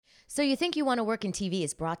So You Think You Want to Work in TV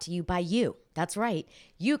is brought to you by you. That's right.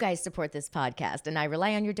 You guys support this podcast, and I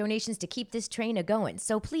rely on your donations to keep this train a-going.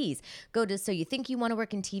 So please go to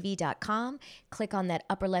soyouthinkyouwantoworkintv.com, click on that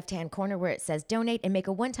upper left-hand corner where it says donate and make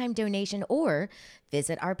a one-time donation, or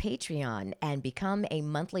visit our Patreon and become a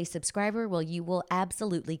monthly subscriber where you will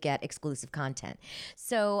absolutely get exclusive content.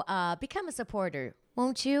 So become a supporter,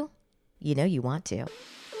 won't you? You know you want to.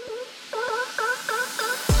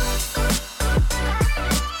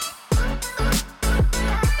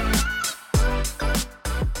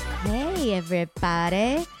 Hey,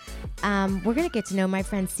 everybody. We're going to get to know my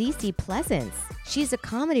friend Cece Pleasance. She's a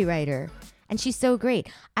comedy writer, and she's so great.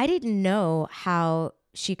 I didn't know how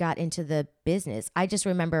she got into the business. I just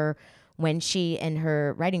remember when she and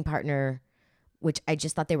her writing partner, which I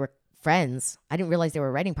just thought they were friends, I didn't realize they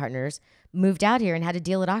were writing partners, moved out here and had a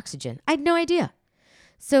deal at Oxygen. I had no idea.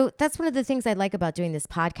 So that's one of the things I like about doing this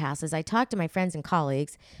podcast is I talk to my friends and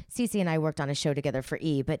colleagues. Cece and I worked on a show together for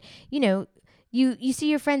E, but you know, you see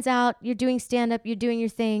your friends out, you're doing stand-up, you're doing your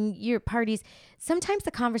thing, your parties. Sometimes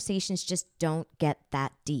the conversations just don't get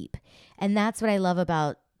that deep. And that's what I love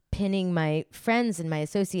about pinning my friends and my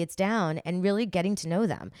associates down and really getting to know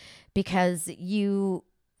them. Because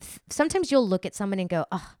sometimes you'll look at someone and go,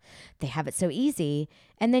 oh, they have it so easy.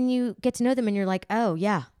 And then you get to know them and you're like, oh,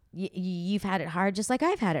 yeah, you've had it hard just like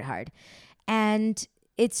I've had it hard. And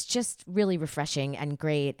it's just really refreshing and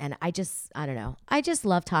great. And I don't know. I just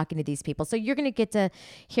love talking to these people. So you're going to get to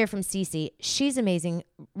hear from Cece. She's amazing.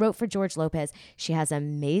 Wrote for George Lopez. She has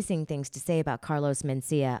amazing things to say about Carlos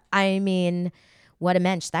Mencia. I mean, what a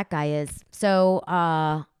mensch that guy is. So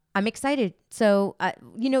I'm excited. So,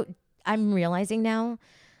 I'm realizing now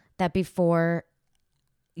that before,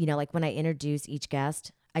 like when I introduce each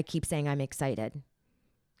guest, I keep saying I'm excited.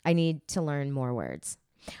 I need to learn more words.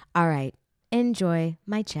 All right. Enjoy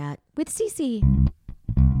my chat with Cece.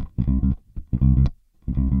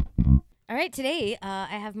 All right, today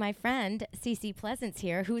I have my friend Cece Pleasance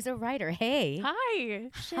here, who's a writer. Hey. Hi,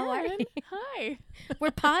 Sharon. How are you? Hi.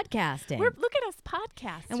 We're podcasting. Look at us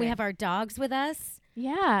podcasting. And we have our dogs with us.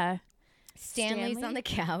 Yeah. Stanley's on the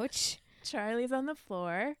couch. Charlie's on the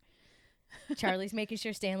floor. Charlie's making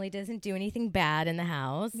sure Stanley doesn't do anything bad in the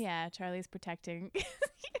house. Yeah, Charlie's protecting.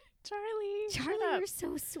 Charlie, you're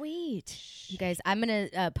so sweet. You guys, I'm going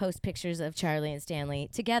to post pictures of Charlie and Stanley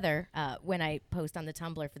together when I post on the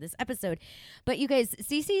Tumblr for this episode. But you guys,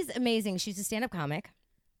 Cece's amazing. She's a stand-up comic.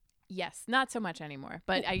 Yes, not so much anymore,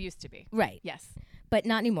 but I used to be. Right. Yes. But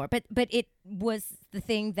not anymore. But it was the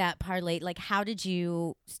thing that parlayed. Like, how did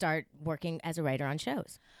you start working as a writer on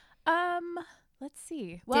shows? Let's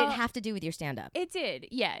see. Well, did it have to do with your stand-up? It did.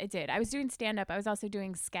 Yeah, it did. I was doing stand-up. I was also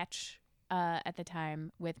doing sketch at the time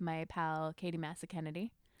with my pal Katie Massa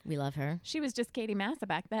Kennedy. We love her. She was just Katie Massa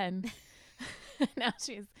back then. Now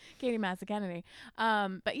she's Katie Massa Kennedy.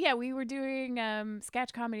 But yeah, we were doing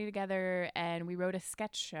sketch comedy together, and we wrote a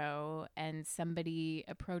sketch show, and somebody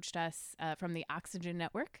approached us from the Oxygen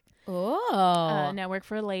Network. Oh. Network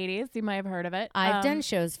for ladies. You might have heard of it. I've done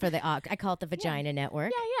shows for the I call it the Vagina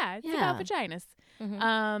Network. Yeah. It's about vaginas.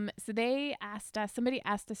 Mm-hmm. So somebody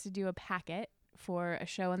asked us to do a packet for a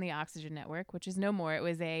show on the Oxygen Network, which is no more. It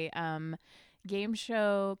was a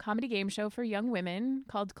comedy game show for young women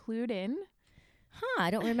called Clued In. Huh, I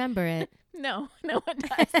don't remember it. No one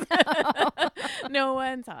does. No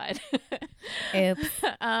one saw it. Oops.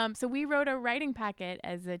 So we wrote a writing packet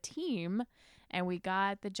as a team, and we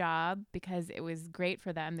got the job because it was great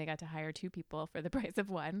for them. They got to hire 2 people for the price of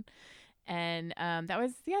 1. And that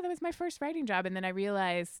was my first writing job. And then I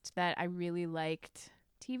realized that I really liked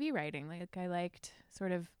TV writing. Like I liked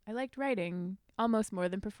writing almost more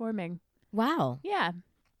than performing. Wow. Yeah.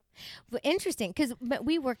 Well, interesting, because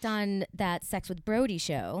we worked on that Sex with Brody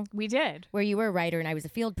show. We did. Where you were a writer and I was a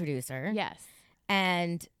field producer. Yes.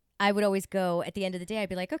 And I would always go, at the end of the day, I'd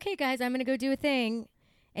be like, okay, guys, I'm going to go do a thing.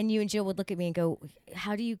 And you and Jill would look at me and go,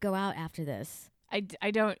 how do you go out after this?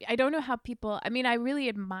 I don't know how people, I mean, I really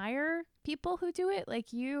admire people who do it,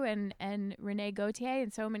 like you and Renee Gautier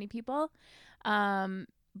and so many people.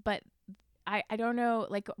 But I don't know,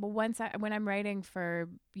 like when I'm writing for,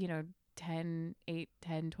 10,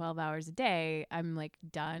 12 hours a day, I'm like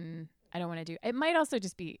done. I don't want to do, it might also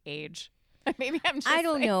just be age. Maybe I'm just I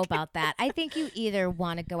don't know about that. I think you either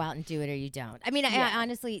want to go out and do it or you don't. I mean, I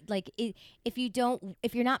honestly, like if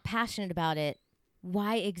you're not passionate about it,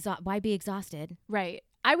 why be exhausted? Right.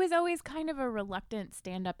 I was always kind of a reluctant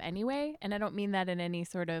stand-up anyway, and I don't mean that in any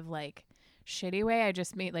sort of like shitty way. I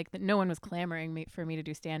just made like no one was clamoring for me to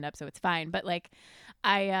do stand up, so it's fine. But like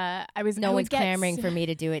I was no one's clamoring for me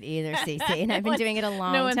to do it either, Cece, and I've been doing it a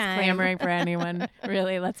long time. No one's clamoring for anyone,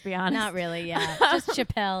 really. Let's be honest. Not really, yeah. Just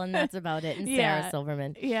Chappelle, and that's about it, and Sarah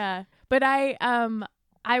Silverman. Yeah, but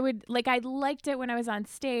I would like I liked it when I was on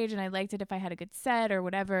stage, and I liked it if I had a good set or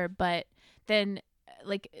whatever. But then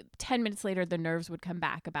like 10 minutes later, the nerves would come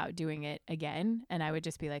back about doing it again, and I would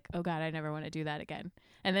just be like, oh God, I never want to do that again.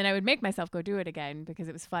 And then I would make myself go do it again because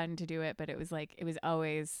it was fun to do it, but it was like I was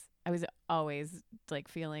always like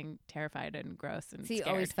feeling terrified and gross and so you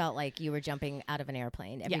scared. always felt like you were jumping out of an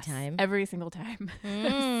airplane every time? Every single time.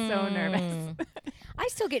 So nervous. I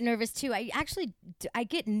still get nervous too. I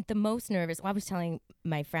get the most nervous. Well, I was telling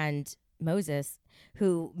my friend Moses,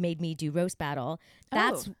 who made me do roast battle,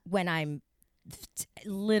 that's when I'm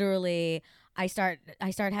literally I start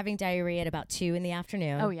having diarrhea at about 2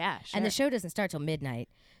 p.m. Oh yeah, sure. And the show doesn't start till midnight.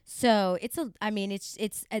 So it's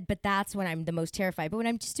but that's when I'm the most terrified. But when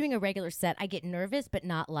I'm just doing a regular set, I get nervous, but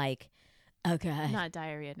not like, okay. Not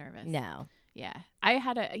diarrhea nervous. No. Yeah.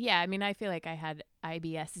 I feel like I had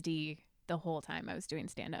IBSD the whole time I was doing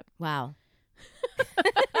stand up. Wow.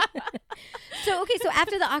 So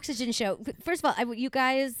after the Oxygen show, first of all,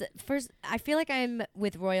 I feel like I'm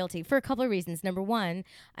with royalty for a couple of reasons. Number one,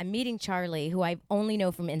 I'm meeting Charlie, who I only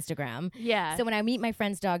know from Instagram. Yeah. So when I meet my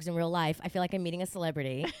friends' dogs in real life, I feel like I'm meeting a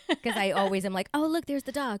celebrity because I always am like, oh, look, there's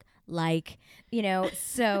the dog. Like,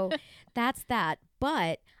 so that's that.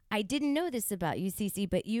 But I didn't know this about you, Cece,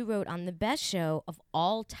 but you wrote on the best show of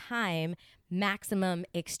all time, Maximum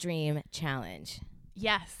Extreme Challenge.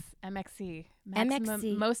 Yes. MXC.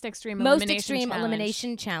 MXC. Most Extreme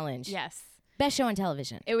Elimination Challenge. Yes. Best show on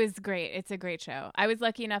television. It was great. It's a great show. I was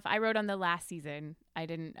lucky enough. I wrote on the last season. I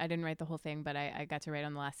didn't write the whole thing, but I got to write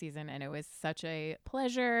on the last season, and it was such a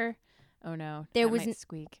pleasure. Oh no. There wasn't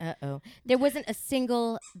squeak. There wasn't a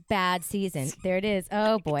single bad season. There it is.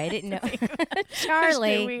 Oh boy, I didn't know.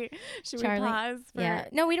 Charlie. Should we pause? Yeah.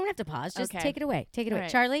 No, we don't have to pause. Just take it away. Take it away.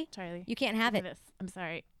 Right. Charlie, Charlie. you can't have it. This. I'm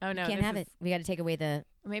sorry. Oh no. You can't have it. We got to take away the.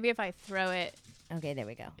 Maybe if I throw it. Okay, there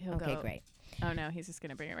we go. Okay, great. Oh no, he's just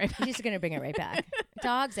gonna bring it right back. He's just gonna bring it right back.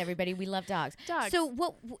 Dogs, everybody, we love dogs. Dogs.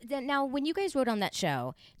 So now, when you guys wrote on that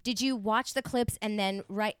show, did you watch the clips and then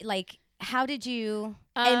write like? How did you?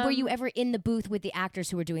 And were you ever in the booth with the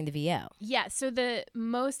actors who were doing the VO? Yeah. So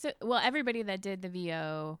everybody that did the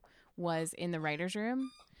VO was in the writers'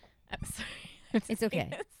 room. I'm sorry. It's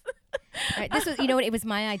okay. All right, this was, what? It was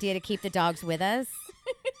my idea to keep the dogs with us.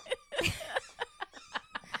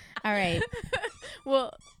 All right.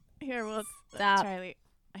 Well, here we'll stop, Charlie.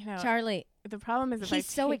 I know, Charlie. The problem is if he's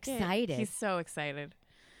so excited. He's so excited.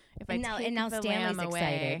 If and I take now the Stanley's lamb excited,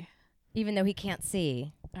 away, even though he can't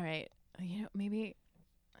see. All right. Maybe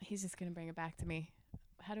he's just gonna bring it back to me.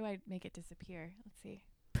 How do I make it disappear? Let's see.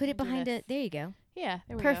 Put it behind it. There you go. Yeah,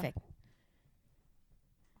 there we Perfect. go.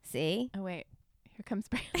 See? Oh wait, here comes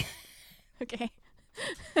Brandon. Okay.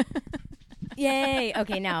 Yay.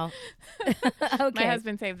 Okay, now. Okay. My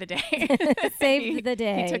husband saved the day. Saved the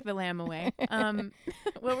day. He took the lamb away. What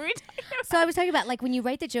were we talking about? So I was talking about like when you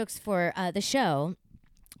write the jokes for the show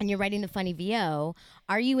and you're writing the funny VO,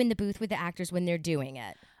 are you in the booth with the actors when they're doing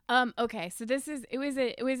it? Okay, so it was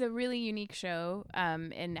a really unique show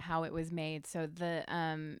in how it was made. So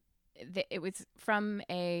it was from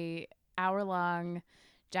a hour-long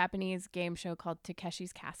Japanese game show called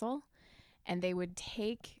Takeshi's Castle, and they would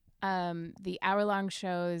take the hour-long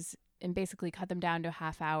shows and basically cut them down to a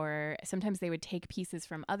half hour. Sometimes they would take pieces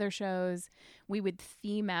from other shows. We would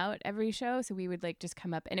theme out every show, so we would like just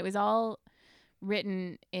come up, and it was all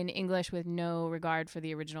written in English with no regard for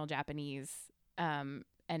the original Japanese.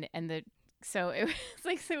 So it was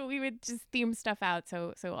like, so we would just theme stuff out.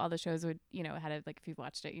 So all the shows would, had a, like, if you've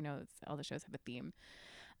watched it, all the shows have a theme.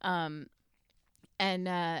 And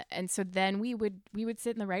so then we would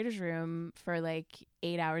sit in the writer's room for like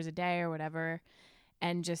 8 hours a day or whatever,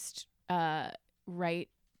 and just, write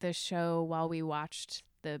the show while we watched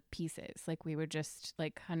the pieces. Like we would just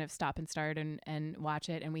like kind of stop and start and watch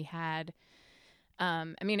it. And we had,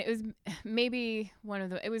 it was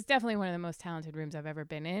it was definitely one of the most talented rooms I've ever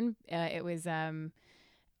been in. It was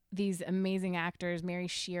these amazing actors, Mary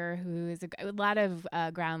Shear, who is a lot of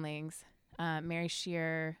groundlings, Mary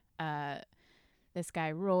Shear, this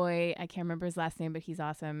guy, Roy, I can't remember his last name, but he's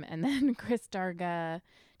awesome. And then Chris Darga,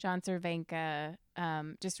 John Cervenka,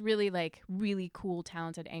 just really cool,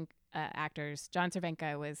 talented actors. John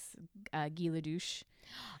Cervenka was Guy Ledouche.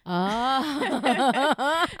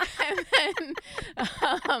 Oh.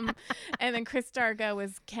 and then Chris Darga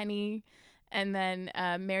was Kenny, and then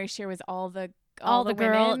Mary Shear was all the all the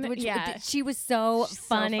girl. women. Yeah. She was so She's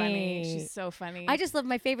funny. She's so funny. I just love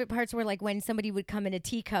my favorite parts were like when somebody would come in a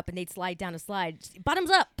teacup and they'd slide down a slide. Bottoms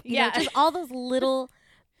up. You know, just all those little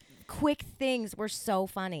quick things were so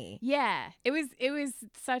funny. Yeah. It was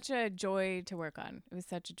such a joy to work on. It was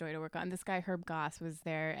such a joy to work on. This guy, Herb Goss, was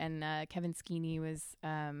there, and Kevin Skeeney was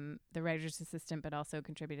the writer's assistant, but also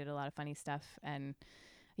contributed a lot of funny stuff. And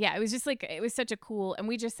yeah, it was just like, it was such a cool, and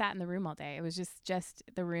we just sat in the room all day. It was just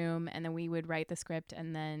the room, and then we would write the script,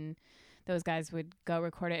 and then those guys would go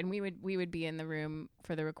record it, and we would be in the room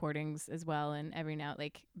for the recordings as well. And every now,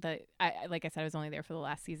 like I said, I was only there for the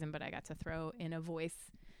last season, but I got to throw in a voice.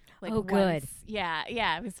 Like good. Yeah,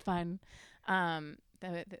 it was fun.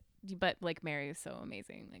 But like Mary was so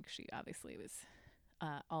amazing. Like she obviously was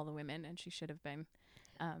all the women, and she should have been.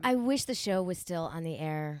 I wish the show was still on the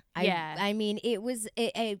air. I mean, I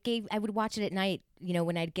would watch it at night, you know,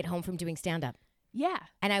 when I'd get home from doing stand-up. Yeah.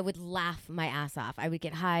 And I would laugh my ass off. I would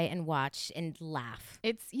get high and watch and laugh.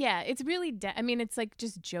 It's really I mean, it's like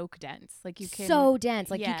just joke dense. Like you can so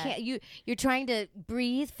dense. Like you can't you're trying to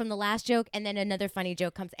breathe from the last joke, and then another funny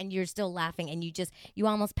joke comes and you're still laughing, and you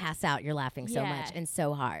almost pass out. You're laughing so much and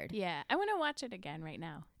so hard. Yeah. I want to watch it again right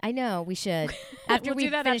now. I know, we should. After we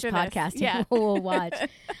finish podcasting, we'll watch.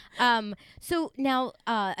 So now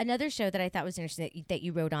another show that I thought was interesting that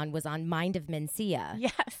you wrote on was on Mind of Mencia.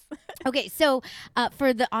 Yes. Okay, so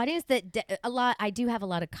for the audience I do have a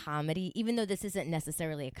lot of comedy, even though this isn't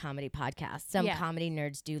necessarily a comedy podcast. Some comedy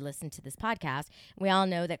nerds do listen to this podcast. We all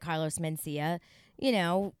know that Carlos Mencia, you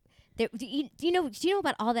know, do you know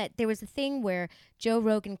about all that? There was a thing where Joe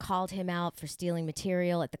Rogan called him out for stealing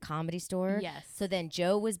material at the Comedy Store. Yes. So then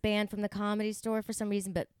Joe was banned from the Comedy Store for some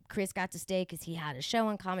reason, but Chris got to stay because he had a show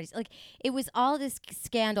on comedy. Like, it was all this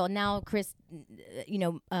scandal. Now Chris,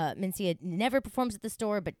 Mencia never performs at the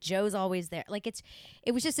store, but Joe's always there. Like, it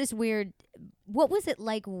was just this weird. What was it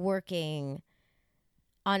like working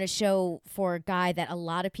on a show for a guy that a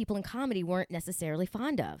lot of people in comedy weren't necessarily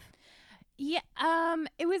fond of? Yeah,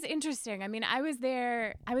 it was interesting. I mean, I was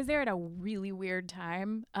there at a really weird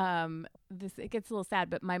time. It gets a little sad,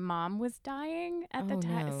 but my mom was dying at the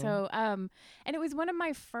time. No. So, and it was one of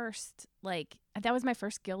my first, that was my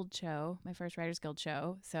first guild show, my first Writers Guild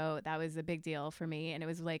show. So that was a big deal for me. And it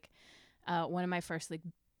was like, one of my first,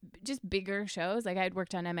 just bigger shows. Like, I had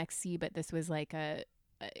worked on MXC, but this was like a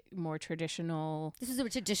more traditional. This is a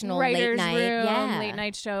traditional writers' late night, room, late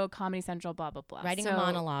night show, Comedy Central, blah blah blah. Writing a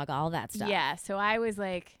monologue, all that stuff. Yeah, so I was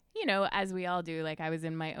like, as we all do, like I was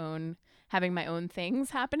in my own, having my own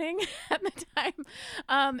things happening at the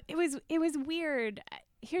time. It was weird.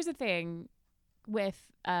 Here's the thing with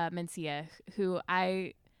Mencia, who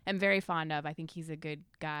I am very fond of. I think he's a good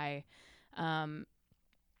guy.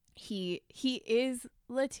 He is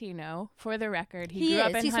Latino, for the record. He grew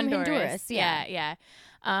up in Honduras. Yeah.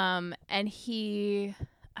 And he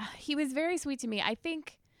was very sweet to me. I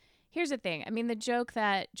think, here's the thing. I mean, the joke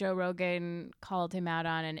that Joe Rogan called him out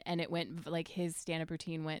on, and it went, like, his stand-up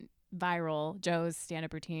routine went viral. Joe's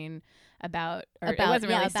stand-up routine it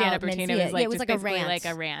wasn't really stand-up routine. Mencia. It was like a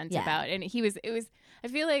rant about, and I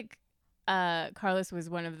feel like Carlos was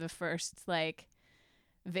one of the first, like,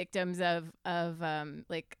 victims of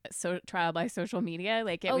trial by social media.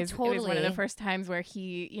 Like, it was one of the first times where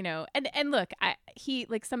he, and look, he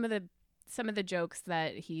like some of the jokes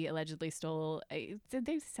that he allegedly stole,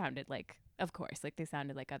 they sounded like, of course, like they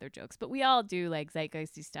sounded like other jokes, but we all do like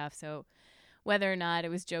zeitgeisty stuff. So whether or not it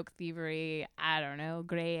was joke thievery, I don't know,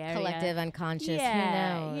 gray area, collective unconscious, who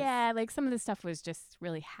knows? Yeah, like some of the stuff was just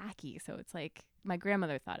really hacky. So it's like my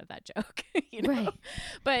grandmother thought of that joke, Right.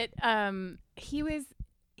 But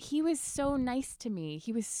he was so nice to me.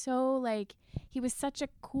 He was so he was such a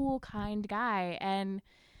cool, kind guy. And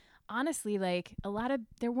honestly, there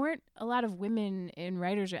weren't a lot of women in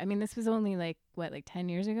writers' rooms. I mean, this was only 10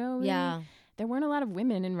 years ago? Maybe? Yeah. There weren't a lot of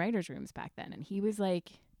women in writers' rooms back then. And he was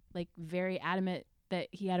very adamant that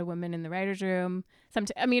he had a woman in the writers' room.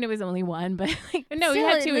 I mean, it was only one, but no, he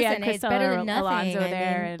had two. He had Cristela Alonso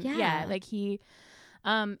there.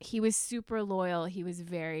 He was super loyal. He was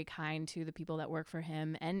very kind to the people that work for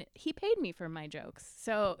him, and he paid me for my jokes.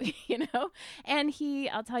 So, and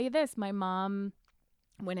I'll tell you this, my mom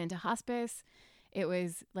went into hospice. It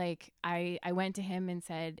was like, I went to him and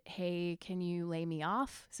said, hey, can you lay me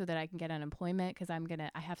off so that I can get unemployment? Cause I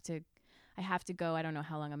have to go. I don't know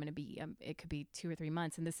how long I'm going to be. It could be 2 or 3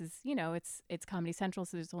 months. And this is, it's Comedy Central.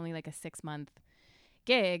 So there's only like a 6-month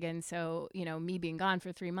gig, and so me being gone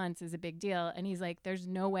for 3 months is a big deal. And he's like, there's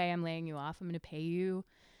no way I'm laying you off. I'm going to pay you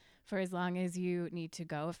for as long as you need to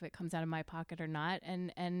go, if it comes out of my pocket or not.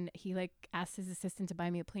 And he asked his assistant to buy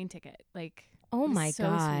me a plane ticket. Oh my so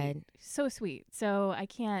God. sweet. So sweet. So I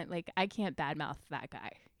can't badmouth that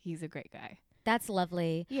guy. He's a great guy. That's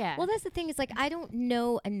lovely. Yeah. Well, that's the thing is like, I don't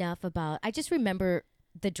know enough about, I just remember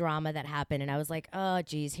the drama that happened and I was like, oh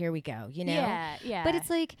geez, here we go, you know? Yeah, yeah. But it's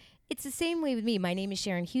like, it's the same way with me. My name is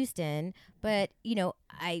Sharon Houston, but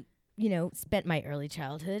I spent my early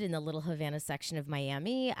childhood in the Little Havana section of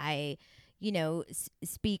Miami. I,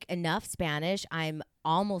 speak enough Spanish. I'm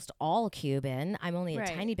almost all Cuban. I'm only a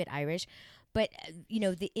tiny bit Irish. But,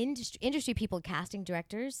 the industry people, casting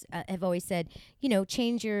directors have always said,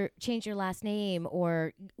 change your last name.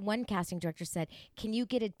 Or one casting director said, can you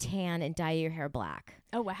get a tan and dye your hair black?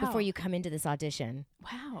 Oh, wow. Before you come into this audition.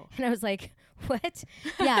 Wow. And I was like, what?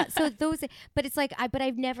 Yeah. So but it's like, but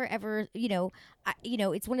I've never ever,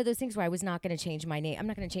 it's one of those things where I was not going to change my name. I'm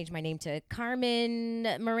not going to change my name to Carmen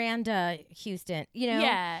Miranda Houston,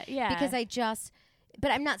 Yeah, yeah. Because but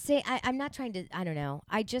I'm not saying, I'm not trying to, I don't know.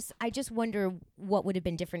 I just wonder what would have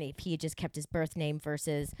been different if he had just kept his birth name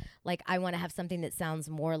versus like, I want to have something that sounds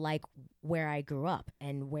more like where I grew up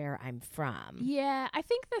and where I'm from. Yeah, I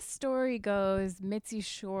think the story goes, Mitzi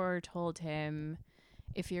Shore told him,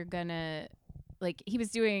 if you're gonna, like, he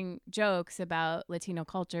was doing jokes about Latino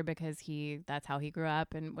culture because that's how he grew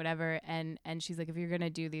up and whatever. And she's like, if you're gonna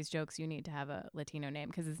do these jokes, you need to have a Latino name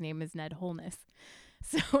because his name is Ned Wholeness.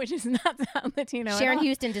 So which does not sound Latino. Sharon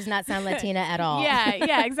Houston does not sound Latina at all.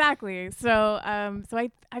 Yeah, exactly. So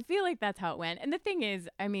I feel like that's how it went. And the thing is,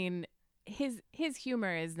 I mean, his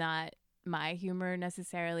humor is not my humor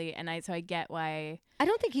necessarily, and so I get why. I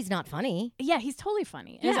don't think he's not funny. Yeah, he's totally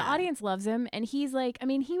funny. And his audience loves him, and he's like, I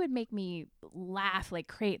mean, he would make me laugh like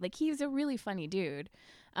crazy. Like, he's a really funny dude.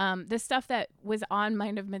 The stuff that was on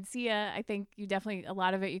Mind of Mencia, I think a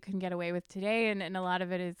lot of it you can get away with today, and a lot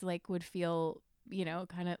of it is like would feel,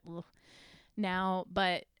 kind of now,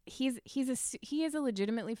 but he is a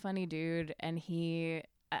legitimately funny dude, and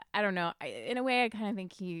I don't know, in a way I kind of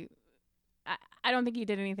think I don't think he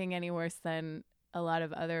did anything any worse than a lot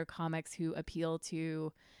of other comics who appeal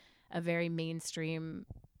to a very mainstream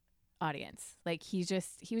audience. Like he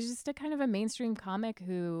was just a kind of a mainstream comic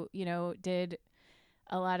who, did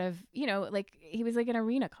a lot of, like he was like an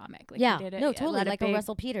arena comic. Like yeah, he did totally, like a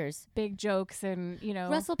Russell Peters. Big jokes and,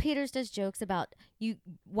 Russell Peters does jokes about you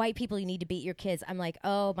white people, you need to beat your kids. I'm like,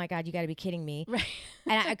 oh my God, you got to be kidding me. Right.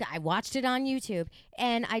 And I watched it on YouTube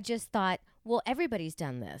and I just thought, well, everybody's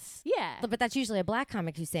done this. Yeah. But that's usually a black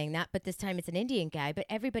comic who's saying that. But this time it's an Indian guy. But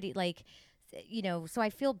everybody so I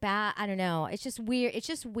feel bad. I don't know. It's just weird. It's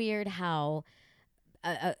just weird how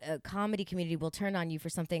a comedy community will turn on you for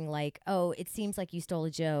something like, oh, it seems like you stole a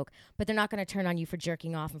joke, but they're not going to turn on you for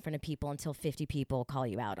jerking off in front of people until 50 people call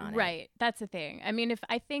you out on it. Right. That's the thing. I mean,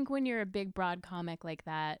 I think when you're a big, broad comic like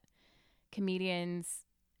that, comedians,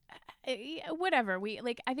 whatever,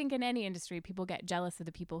 I think in any industry, people get jealous of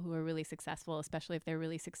the people who are really successful, especially if they're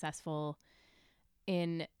really successful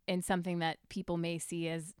in something that people may see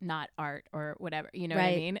as not art or whatever, what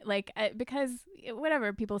I mean? Like, because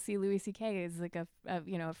whatever, people see Louis C.K. as like a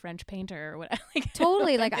French painter or whatever. Like,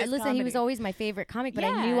 totally. Like, listen, comedy. He was always my favorite comic, but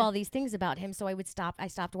I knew all these things about him. So I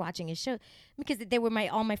stopped watching his show because they were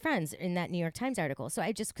all my friends in that New York Times article. So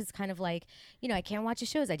I just was kind of like, I can't watch his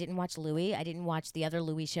shows. I didn't watch Louis. I didn't watch the other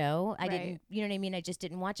Louis show. I didn't, you know what I mean? I just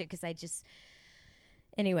didn't watch it because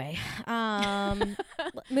anyway,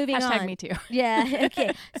 moving on. Hashtag me too. Yeah.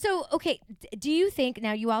 Okay. So, do you think,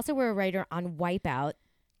 now you also were a writer on Wipeout.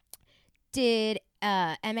 Did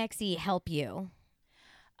MXE help you?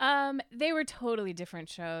 They were totally different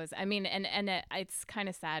shows. I mean, and it's kind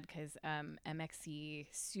of sad because MXE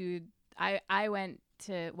sued. I went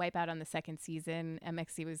to Wipeout on the second season.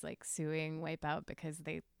 MXE was like suing Wipeout because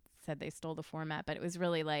they said they stole the format, but it was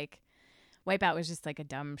really like, Wipeout was just like a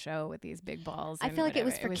dumb show with these big balls. I feel like it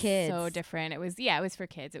was for kids. So different. It was for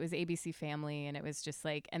kids. It was ABC Family, and it was just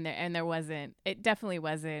like, it definitely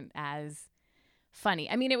wasn't as funny.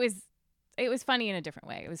 I mean, it was funny in a different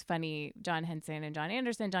way. It was funny. John Henson and John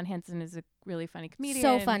Anderson. John Henson is a really funny comedian.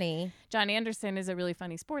 So funny. John Anderson is a really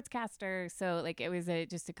funny sportscaster. So like, it was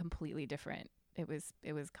just a completely different. It was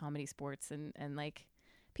comedy, sports, and like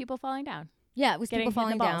people falling down. Yeah, it was people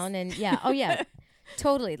falling down, and yeah, oh yeah.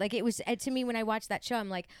 Totally. Like, it was, to me, when I watched that show, I'm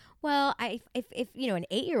like, well, if an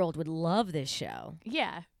 8-year-old would love this show.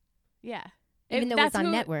 Yeah. Yeah. Even though it's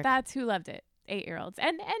on network. That's who loved it. 8-year-olds.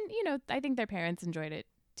 And I think their parents enjoyed it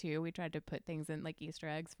too. We tried to put things in like Easter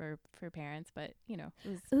eggs for parents, but it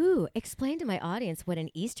was... Ooh, explain to my audience what an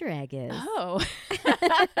Easter egg is. Oh.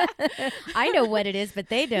 I know what it is, but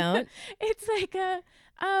they don't. It's like a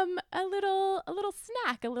little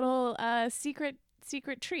snack, a little secret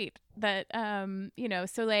treat that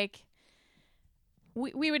so like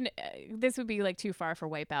we would this would be like too far for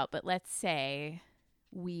Wipeout, but let's say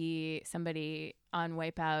somebody on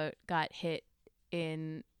Wipeout got hit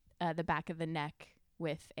in the back of the neck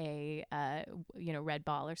with a red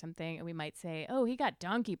ball or something, and we might say, oh, he got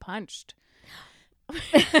donkey punched.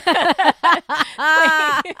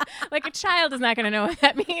 like a child is not going to know what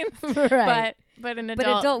that means, right? But an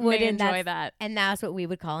adult would enjoy that, and that's what we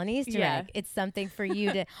would call an Easter Yeah. egg. It's something for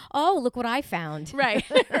you to oh, look what I found. right?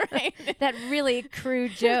 Right. That really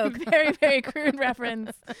crude joke. Very, very crude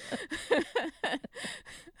reference.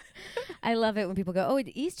 I love it when people go, oh, an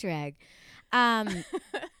Easter egg.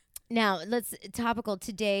 Now let's topical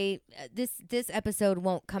today. This episode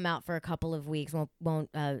won't come out for a couple of weeks. Won't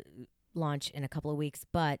launch in a couple of weeks,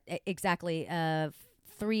 but exactly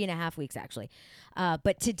 3.5 weeks actually.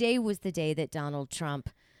 But today was the day that Donald Trump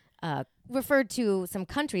referred to some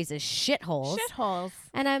countries as shitholes. Shitholes.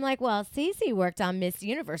 And I'm like, well, Cece worked on Miss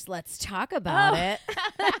Universe. Let's talk about it.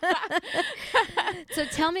 So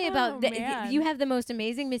tell me about you have the most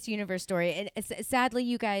amazing Miss Universe story. And sadly,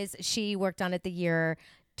 you guys, she worked on it the year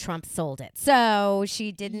Trump sold it. So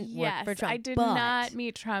she didn't work for Trump. I did not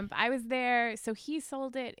meet Trump. I was there. So he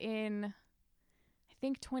sold it in, I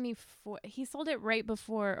think 24. He sold it right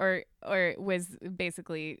before or was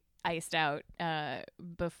basically iced out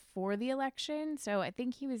before the election. So I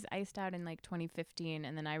think he was iced out in like 2015,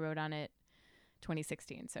 and then I wrote on it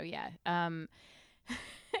 2016. So yeah.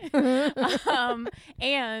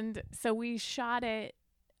 And so we shot it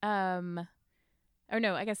or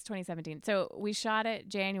no, I guess 2017. So we shot it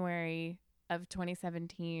January of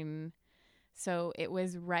 2017. So it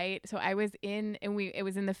was right. So I was it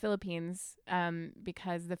was in the Philippines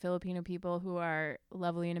because the Filipino people, who are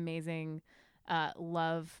lovely and amazing,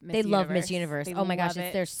 love Miss Universe. Love Miss Universe. They oh my gosh, love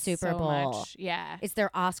it's their Super so Bowl. much. Yeah. It's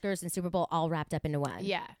their Oscars and Super Bowl all wrapped up into one.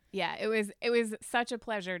 Yeah. Yeah. It was such a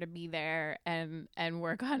pleasure to be there and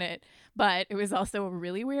work on it. But it was also a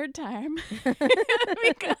really weird time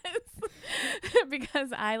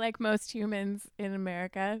because I, like most humans in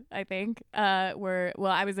America, I think, I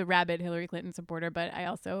was a rabid Hillary Clinton supporter, but I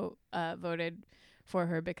also voted for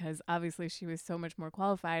her because obviously she was so much more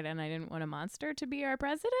qualified, and I didn't want a monster to be our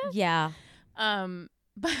president. Yeah.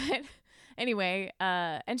 But anyway,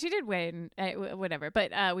 and she did win, whatever,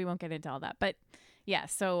 but we won't get into all that. But yeah,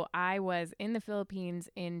 so I was in the Philippines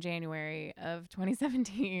in January of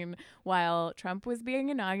 2017 while Trump was being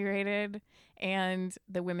inaugurated and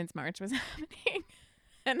the Women's March was happening.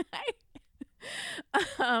 And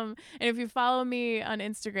and if you follow me on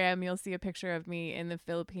Instagram, you'll see a picture of me in the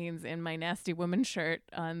Philippines in my nasty woman shirt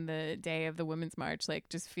on the day of the Women's March, like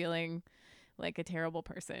just feeling like a terrible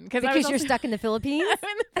person because you're stuck in the Philippines.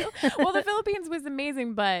 Well, the Philippines was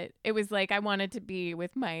amazing, but it was like I wanted to be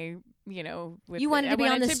with my, you wanted to be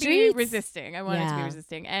on the streets, I wanted to be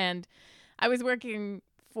resisting, and I was working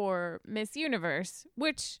for Miss Universe,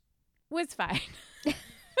 which was fine.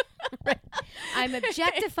 Right. I'm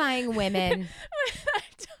objectifying women.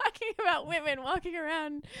 I'm talking about women walking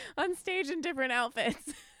around on stage in different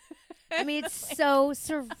outfits. I mean, it's so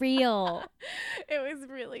surreal. It was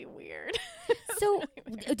really weird. So,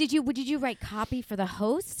 did you write copy for the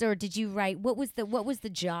hosts, or did you write what was the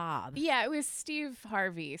job? Yeah, it was Steve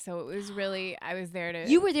Harvey. So it was really, I was there to.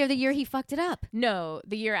 You were there the year he fucked it up. No,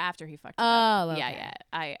 the year after he fucked it up. Oh, okay.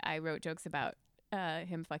 Yeah. I wrote jokes about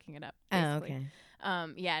him fucking it up. Basically. Oh,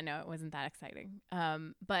 okay. Yeah, no, it wasn't that exciting.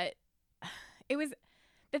 But it was.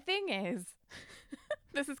 The thing is,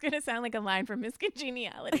 this is going to sound like a line from Miss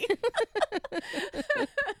Congeniality.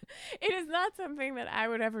 It is not something that I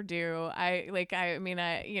would ever do.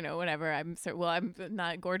 Whatever. I'm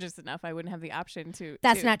not gorgeous enough. I wouldn't have the option to.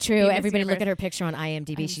 That's not true. Everybody look at at her picture on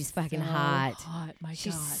IMDb. She's fucking so hot. My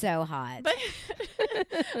She's God. so hot.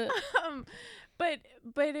 But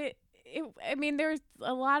I mean, there's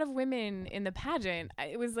a lot of women in the pageant.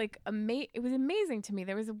 It was like it was amazing to me.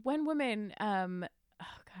 There was one woman. Oh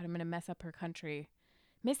God, I'm gonna mess up her country.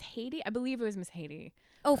 Miss Haiti, I believe it was Miss Haiti.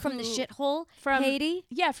 Oh, from the shithole, from Haiti.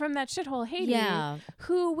 Yeah, from that shithole Haiti. Yeah,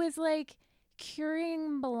 who was like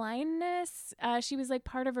curing blindness. She was like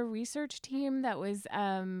part of a research team that was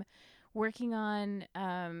working on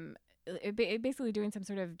basically doing some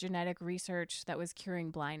sort of genetic research that was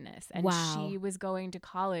curing blindness. And she was going to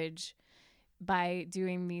college by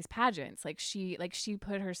doing these pageants. Like she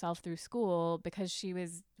put herself through school because she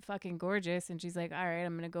was fucking gorgeous, and she's like, all right,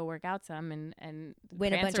 I'm gonna go work out some and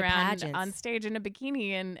win a bunch of pageants on stage in a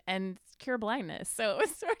bikini and cure blindness. So it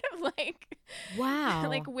was sort of like, wow,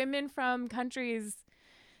 like women from countries,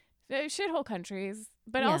 shithole countries,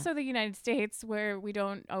 but also the United States, where we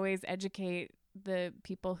don't always educate the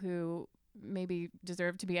people who maybe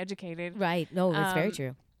deserve to be educated. Right. No, that's very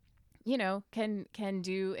true. can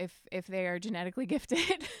do if they are genetically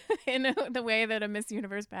gifted in the way that a Miss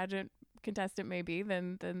Universe pageant contestant may be,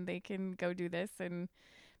 then they can go do this and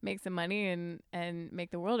make some money and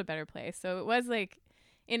make the world a better place. So it was like,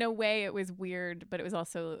 in a way, it was weird, but it was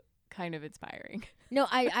also kind of inspiring. No,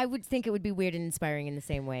 I would think it would be weird and inspiring in the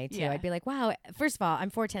same way too. Yeah. I'd be like, wow. First of all, I'm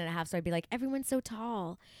 4'10.5", so I'd be like, everyone's so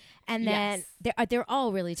tall, and then they're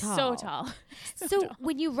all really tall. So tall. So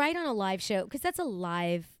when you write on a live show, because that's a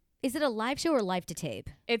live. Is it a live show or live to tape?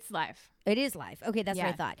 It's live. It is live. Okay, that's what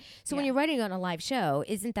I thought. So when you're writing on a live show,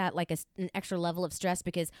 isn't that like an extra level of stress?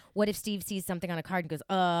 Because what if Steve sees something on a card and goes,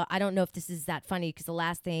 I don't know if this is that funny because the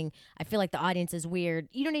last thing, I feel like the audience is weird.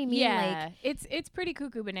 You know what I mean? Yeah, like, it's pretty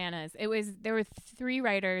cuckoo bananas. There were 3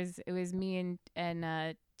 writers. It was me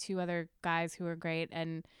and 2 other guys who were great.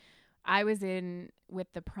 And I was in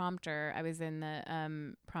with the prompter. I was in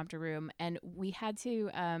the prompter room, and we had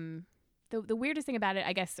to... The weirdest thing about it,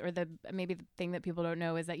 I guess, or maybe the thing that people don't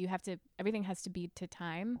know, is that everything has to be to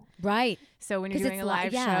time. Right. So when you're doing a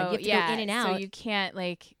live show, you have to go in and out. So you can't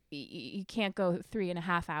you can't go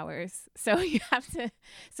 3.5 hours. So you have to,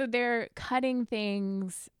 so they're cutting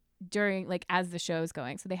things during, like, as the show's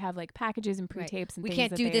going. So they have like packages and pre-tapes and we things. We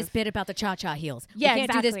can't do this bit about the cha-cha heels. Yeah, we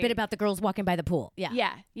can't do this bit about the girls walking by the pool.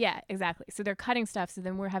 Yeah, exactly. So they're cutting stuff. So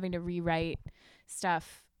then we're having to rewrite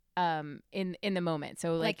stuff in the moment.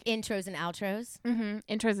 So like intros and outros.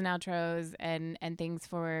 Mm-hmm. Intros and outros and things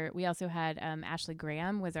for, we also had Ashley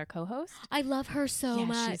Graham was our co-host. I love her so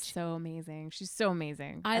much. She's so amazing. She's so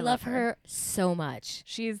amazing. I love her so much.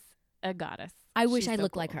 She's a goddess. I wish I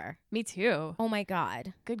looked like her. Me too. Oh my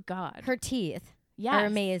God. Good God. Her teeth are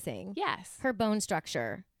amazing. Yes. Her bone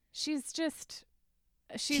structure. She's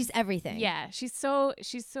everything. Yeah, she's so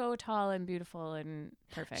tall and beautiful and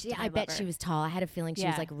perfect. I bet she was tall. I had a feeling she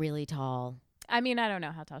was like really tall. I mean, I don't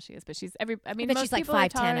know how tall she is, but she's most she's like people 5'10", are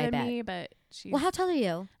taller I than bet. me, but she's... Well, how tall are you?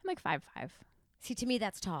 I'm like 5'5". See, to me,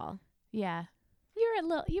 that's tall. Yeah. You're a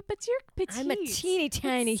little, but you're petite. I'm a teeny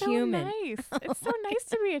tiny human. Nice. It's so nice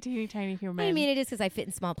to be a teeny tiny human. I mean, it is because I fit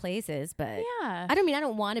in small places, but yeah. I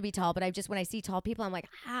don't want to be tall, but when I see tall people, I'm like,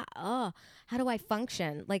 how do I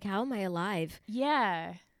function? Like, how am I alive?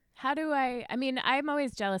 Yeah. How do I mean, I'm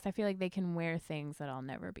always jealous. I feel like they can wear things that I'll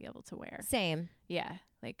never be able to wear. Same. Yeah.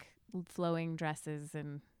 Like flowing dresses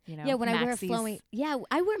and, yeah, when maxis. I wear flowing,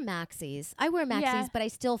 I wear maxis. But I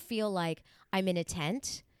still feel like I'm in a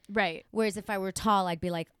tent. Right. Whereas if I were tall, I'd be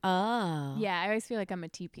like, oh. Yeah, I always feel like I'm a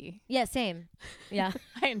teepee. Yeah, same. Yeah.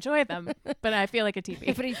 I enjoy them, but I feel like a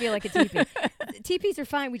teepee. But you feel like a teepee. Teepees are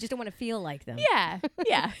fine. We just don't want to feel like them. Yeah.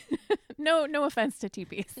 Yeah. No offense to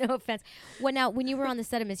teepees. No offense. Well, now, when you were on the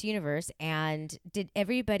set of Miss Universe, and did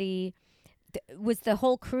everybody... was the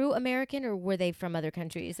whole crew American, or were they from other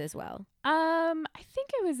countries as well? I think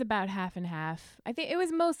it was about half and half. I think it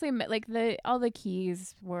was mostly like all the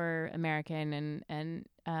keys were American, and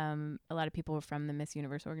a lot of people were from the Miss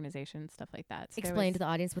Universe organization, stuff like that. So explain to the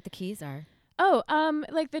audience what the keys are. Oh,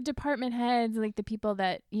 like the department heads, like the people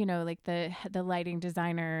that, like the lighting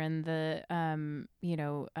designer and the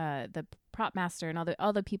the prop master and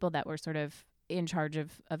all the people that were sort of in charge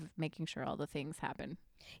of making sure all the things happen.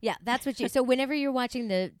 Yeah, that's what you... So whenever you're watching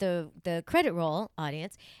the credit roll,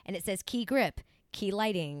 audience, and it says key grip, key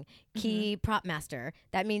lighting, key prop master,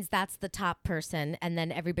 that means that's the top person, and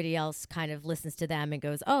then everybody else kind of listens to them and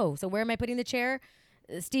goes, oh, so where am I putting the chair?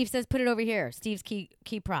 Steve says put it over here. Steve's key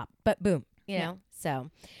prop. But boom, you know?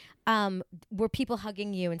 So were people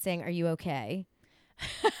hugging you and saying, are you okay?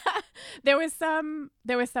 There was some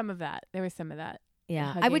of that.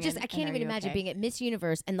 Yeah. I can't even imagine being at Miss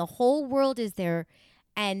Universe and the whole world is there.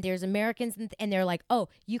 And there's Americans, and they're like, oh,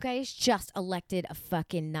 you guys just elected a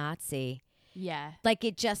fucking Nazi. Yeah. Like,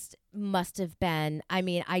 it just must have been. I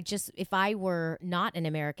mean, if I were not an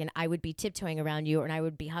American, I would be tiptoeing around you, and I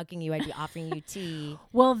would be hugging you. I'd be offering you tea.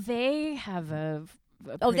 Well, they have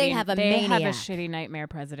they have a shitty nightmare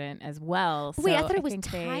president as well. Wait, I thought it was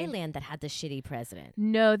Thailand that had the shitty president.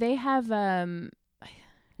 No, they have...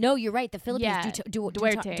 No, you're right. The Philippines, Duarte. Oh,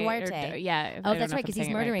 that's right, because he's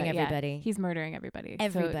murdering everybody. He's murdering everybody.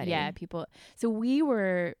 Everybody. So, people. So we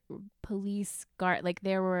were police guard. Like,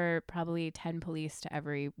 there were probably 10 police to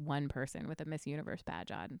every one person with a Miss Universe badge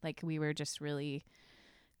on. Like, we were just really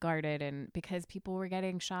guarded, and because people were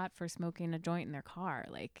getting shot for smoking a joint in their car.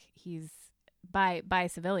 Like, he's by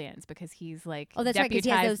civilians, because he's like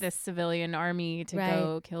deputized this civilian army to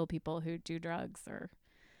go kill people who do drugs or.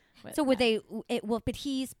 So were they? But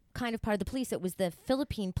he's kind of part of the police. It was the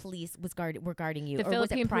Philippine police were guarding you. The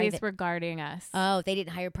Philippine police were guarding us. Oh, they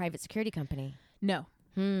didn't hire a private security company. No,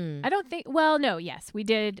 I don't think. Well, no. Yes, we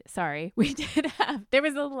did. Sorry, we did have. There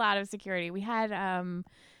was a lot of security. We had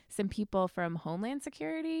some people from Homeland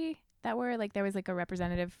Security that were like, there was like a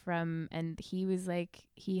representative from, and he was like,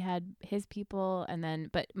 he had his people, and then,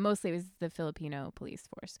 but mostly it was the Filipino police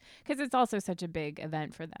force, because it's also such a big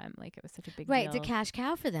event for them. Like, it was such a big Right, deal. it's a cash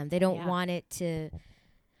cow for them. They don't want it to.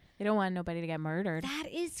 They don't want nobody to get murdered. That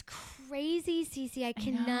is crazy, Cece. I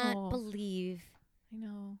cannot believe. I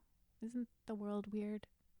know. Isn't the world weird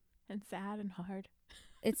and sad and hard?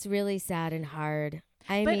 It's really sad and hard.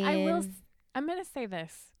 I'm going to say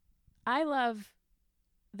this. I love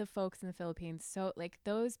the folks in the Philippines. So, like,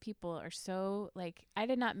 those people are so, like, I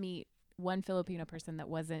did not meet one Filipino person that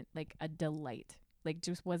wasn't, like, a delight. Like,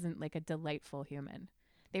 just wasn't, like, a delightful human.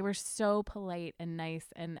 They were so polite and nice.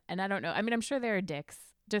 And I don't know. I mean, I'm sure there are dicks,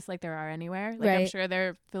 just like there are anywhere. Like, I'm sure there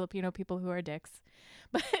are Filipino people who are dicks.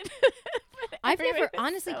 But I've never,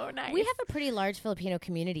 honestly, so nice. We have a pretty large Filipino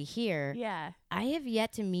community here. Yeah. I have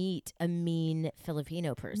yet to meet a mean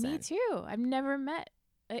Filipino person. Me too. I've never met.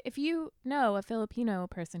 If you know a Filipino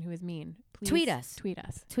person who is mean, please tweet us.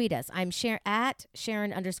 Tweet us. I'm at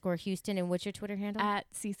Sharon_Houston. And what's your Twitter handle? At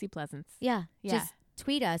Cece Pleasance. Yeah. Just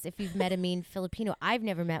tweet us if you've met a mean Filipino. I've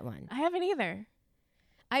never met one. I haven't either.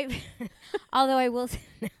 Although I will say,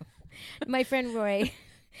 my friend Roy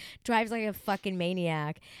drives like a fucking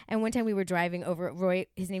maniac. And one time we were driving over Roy,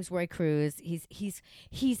 his name's Roy Cruz. He's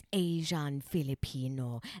Asian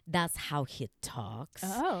Filipino. That's how he talks.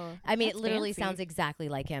 Oh. I mean, it literally sounds exactly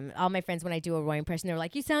like him. All my friends, when I do a Roy impression, they're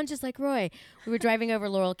like, you sound just like Roy. We were driving over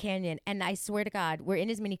Laurel Canyon, and I swear to God, we're in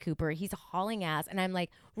his Mini Cooper. He's hauling ass, and I'm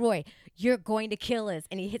like, Roy, you're going to kill us.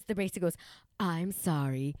 And he hits the brakes and goes, I'm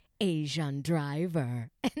sorry, Asian driver.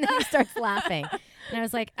 And then he starts laughing. And I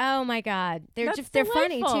was like, oh my God. They're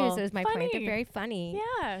funny too. So is my point. They're very funny.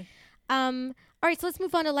 Yeah. All right, so let's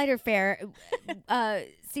move on to lighter fare.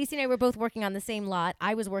 Cece and I were both working on the same lot.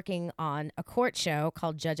 I was working on a court show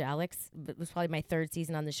called Judge Alex. It was probably my third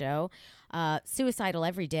season on the show. Suicidal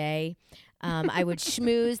every day. I would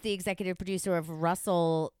schmooze the executive producer of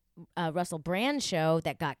Russell Brand show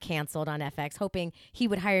that got canceled on FX, hoping he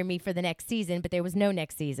would hire me for the next season, but there was no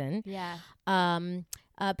next season. Yeah.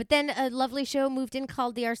 But then a lovely show moved in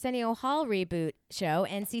called the Arsenio Hall reboot show,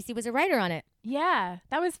 and Cece was a writer on it. Yeah,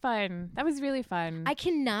 that was fun. That was really fun. I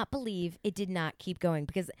cannot believe it did not keep going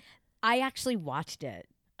because I actually watched it.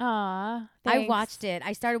 Aw, I watched it.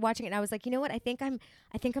 I started watching it, and I was like, you know what? I think I'm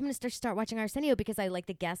going to start watching Arsenio because I like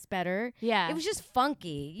the guests better. Yeah. It was just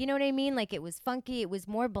funky. You know what I mean? Like, it was funky. It was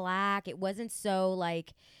more black. It wasn't so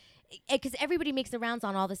like, because everybody makes the rounds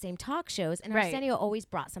on all the same talk shows, and Arsenio always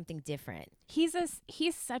brought something different. He's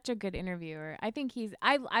such a good interviewer. I think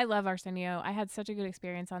I love Arsenio. I had such a good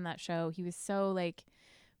experience on that show. He was so like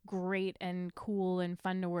great and cool and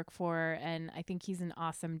fun to work for, and I think he's an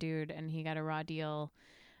awesome dude, and he got a raw deal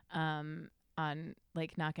on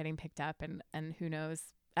like not getting picked up, and who knows.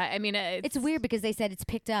 I mean, it's weird because they said it's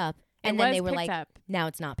picked up, and then they were like, up. Now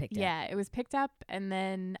it's not picked up. Yeah, it was picked up, and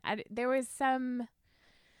then there was some,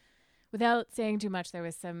 without saying too much, there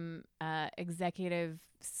was some executive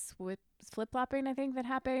flip-flopping, I think, that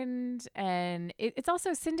happened, and it's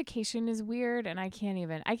also syndication is weird, and I can't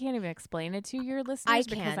even explain it to your listeners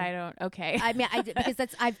because I don't. Okay, I mean, because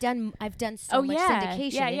I've done so much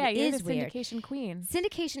syndication. Yeah, it you're is the weird. Syndication queen.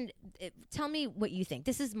 Syndication. Tell me what you think.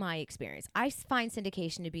 This is my experience. I find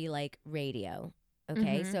syndication to be like radio.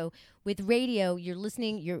 Okay, so with radio, you're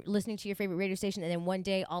listening to your favorite radio station, and then one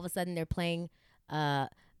day, all of a sudden, they're playing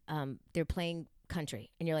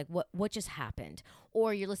country, and you're like, what just happened?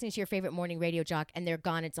 Or you're listening to your favorite morning radio jock, and they're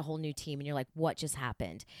gone. It's a whole new team, and you're like, what just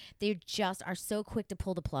happened? They just are so quick to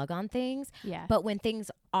pull the plug on things. Yeah. But when things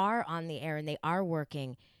are on the air and they are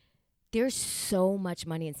working, there's so much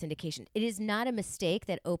money in syndication. It is not a mistake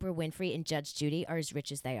that Oprah Winfrey and Judge Judy are as rich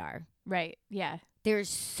as they are. Right. Yeah. There's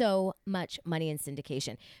so much money in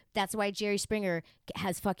syndication. That's why Jerry Springer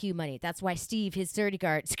has fuck you money. That's why Steve, his security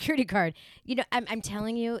guard. You know, I'm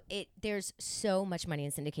telling you, there's so much money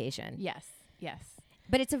in syndication. Yes.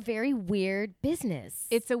 But it's a very weird business.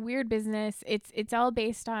 It's a weird business. It's all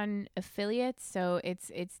based on affiliates, so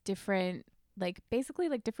it's different. Like basically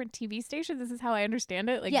like different TV stations. This is how I understand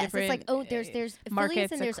it. Like yes, it's like there's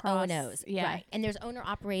affiliates and there's O&Os. Yeah, right. And there's owner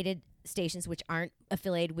operated stations which aren't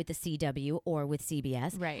affiliated with the CW or with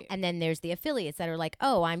CBS. Right. And then there's the affiliates that are like,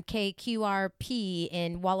 oh, I'm KQRP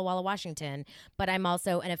in Walla Walla, Washington, but I'm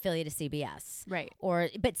also an affiliate of CBS. Right.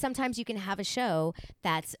 But sometimes you can have a show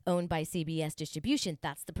that's owned by CBS Distribution.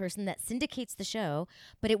 That's the person that syndicates the show,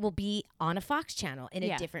 but it will be on a Fox channel in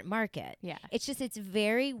a different market. Yeah. It's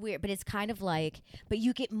very weird, but it's kind of like, but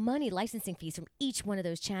you get licensing fees from each one of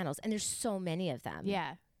those channels, and there's so many of them.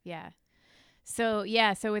 Yeah. So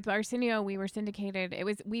with Arsenio, we were syndicated.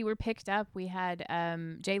 We were picked up. We had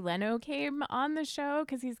Jay Leno came on the show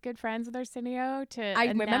because he's good friends with Arsenio. I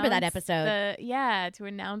remember that episode. To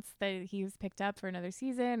announce that he was picked up for another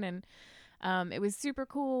season, and it was super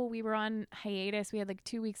cool. We were on hiatus. We had like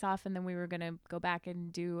 2 weeks off, and then we were gonna go back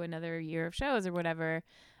and do another year of shows or whatever.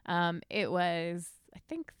 It was, I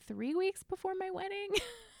think, 3 weeks before my wedding.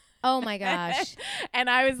 Oh my gosh. And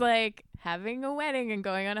I was like having a wedding and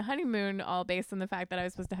going on a honeymoon, all based on the fact that I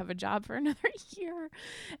was supposed to have a job for another year.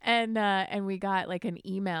 And we got like an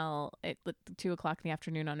email at 2:00 in the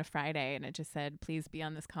afternoon on a Friday, and it just said, please be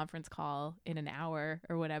on this conference call in an hour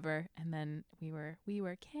or whatever. And then we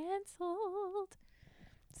were canceled.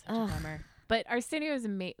 Such a bummer. But Arsenio is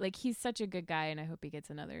amazing. Like, he's such a good guy, and I hope he gets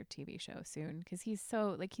another TV show soon because he's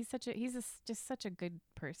just such a good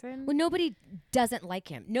person. Well, nobody doesn't like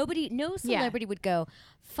him. No celebrity would go,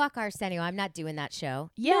 fuck Arsenio, I'm not doing that show.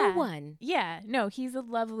 Yeah. No one. Yeah. No, he's a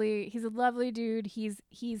lovely dude. He's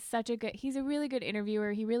a really good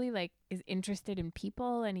interviewer. He really like is interested in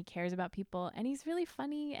people, and he cares about people, and he's really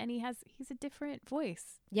funny, and he's a different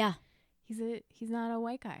voice. Yeah. He's not a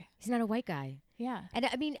white guy. He's not a white guy. Yeah. And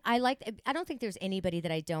I mean, I don't think there's anybody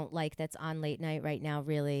that I don't like that's on late night right now,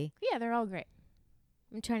 really. Yeah, they're all great.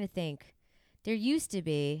 I'm trying to think. There used to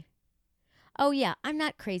be. Oh, yeah. I'm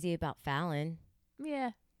not crazy about Fallon.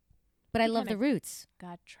 Yeah. But I love the Roots.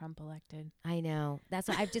 Got Trump elected. I know. That's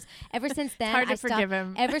why I've just, ever since then, hard to forgive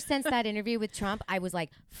him. Ever since that interview with Trump, I was like,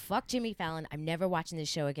 fuck Jimmy Fallon. I'm never watching this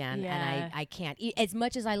show again. Yeah. And I can't. As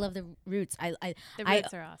much as I love the Roots, The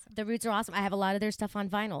Roots are awesome. The Roots are awesome. I have a lot of their stuff on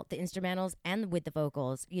vinyl, the instrumentals and with the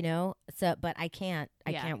vocals, you know? So, but I can't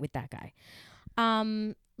with that guy.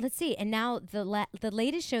 Let's see. And now the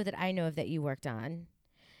latest show that I know of that you worked on,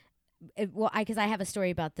 because I have a story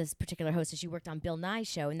about this particular hostess. You worked on Bill Nye's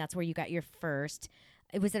show, and that's where you got your first.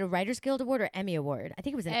 Was it a Writers Guild Award or Emmy Award? I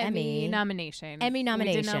think it was an Emmy nomination. Emmy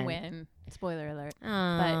nomination. We did not win. Spoiler alert.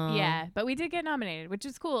 Oh. But we did get nominated, which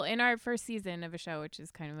is cool in our first season of a show, which is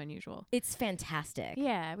kind of unusual. It's fantastic.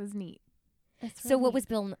 Yeah, it was neat. So what was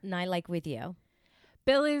Bill Nye like with you?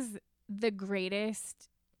 Bill is the greatest.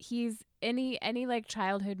 He's any like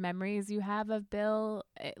childhood memories you have of Bill,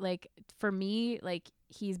 like for me, like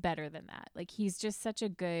he's better than that. Like he's just such a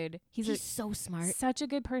good. He's so smart. Such a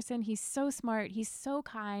good person. He's so smart. He's so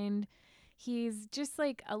kind. He's just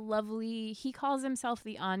like a lovely. He calls himself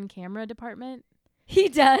the on-camera department. He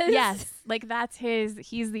does. Yes, like that's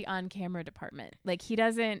he's the on-camera department. Like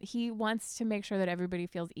he wants to make sure that everybody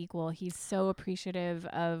feels equal. He's so appreciative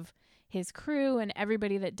of his crew and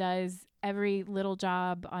everybody that does every little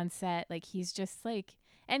job on set. Like he's just like,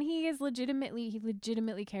 and he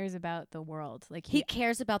legitimately cares about the world. Like he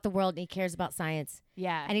cares about the world, and he cares about science.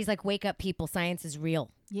 Yeah. And he's like, wake up people, science is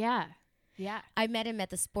real. Yeah. Yeah. I met him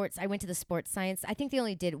at I went to the sports science. I think they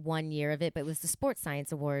only did 1 year of it, but it was the Sports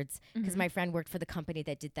Science Awards because my friend worked for the company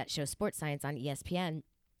that did that show, Sports Science, on ESPN.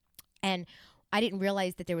 And I didn't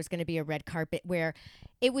realize that there was going to be a red carpet where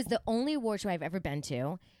it was the only award show I've ever been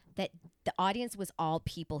to that the audience was all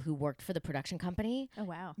people who worked for the production company. Oh,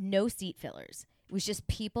 wow. No seat fillers. It was just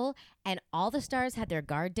people, and all the stars had their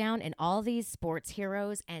guard down, and all these sports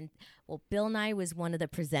heroes. And, well, Bill Nye was one of the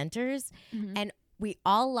presenters, and we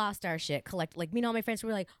all lost our shit. Like me and all my friends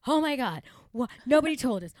were like, oh, my God, what? Nobody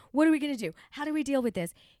told us. What are we going to do? How do we deal with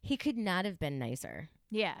this? He could not have been nicer.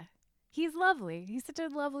 Yeah. He's lovely. He's such a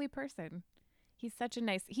lovely person. He's such a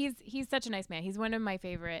nice man. He's one of my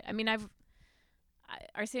favorite. I mean,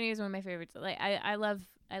 Arsenio is one of my favorites. Like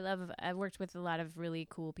I've worked with a lot of really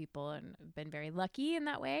cool people and been very lucky in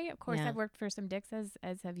that way. Of course, I've worked for some dicks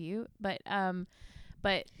as have you. But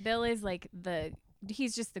Bill is like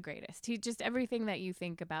he's just the greatest. He just, everything that you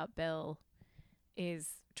think about Bill is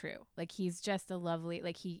true. Like he's just a lovely,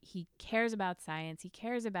 like he cares about science. He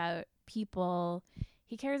cares about people.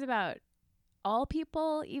 He cares about all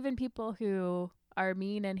people, even people who are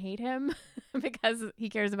mean and hate him because he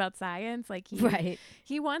cares about science. Like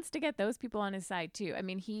he wants to get those people on his side too. I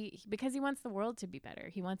mean, because he wants the world to be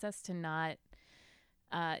better. He wants us to not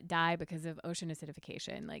die because of ocean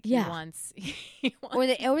acidification. Like he wants or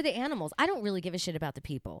the animals. I don't really give a shit about the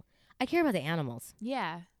people. I care about the animals.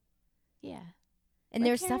 Yeah. And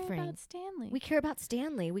they're suffering. About Stanley. We care about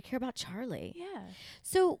Stanley. We care about Charlie. Yeah.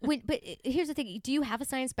 So but here's the thing. Do you have a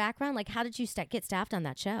science background? Like, how did you get staffed on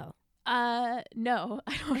that show? No,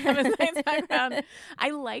 I don't have a science background. I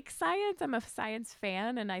like science. I'm a science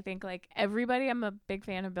fan, and I think like everybody, I'm a big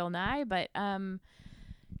fan of Bill Nye. But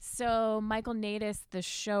so Michael Natus, the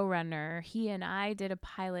showrunner, he and I did a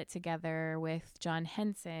pilot together with John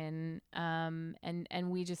Henson, and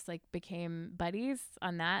we just like became buddies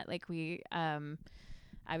on that. Like we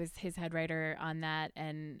I was his head writer on that,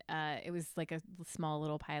 and it was like a small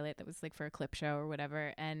little pilot that was like for a clip show or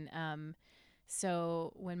whatever. And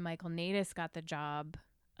so when Michael Natus got the job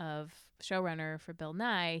of showrunner for Bill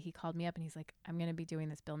Nye, he called me up and he's like, I'm going to be doing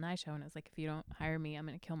this Bill Nye show. And I was like, if you don't hire me, I'm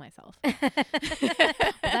going to kill myself. Well,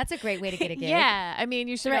 that's a great way to get a gig. Yeah. I mean,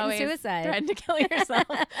 you should Threaten always suicide. threaten to kill yourself.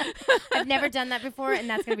 I've never done that before, and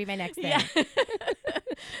that's going to be my next thing. Yeah.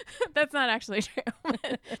 That's not actually true.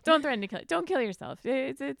 Don't threaten to kill. Don't kill yourself.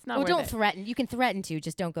 It's not worth don't it. threaten. You can threaten to,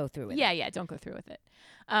 just don't go through with it. Yeah, don't go through with it.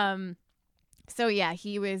 So yeah,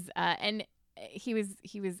 he was and he was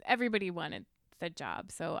everybody wanted the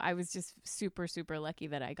job. So I was just super, super lucky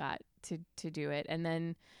that I got to do it. And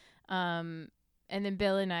then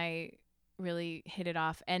Bill and I really hit it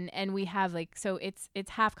off, and we have like, so it's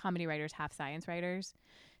half comedy writers, half science writers.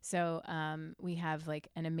 So we have like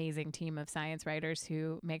an amazing team of science writers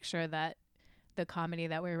who make sure that the comedy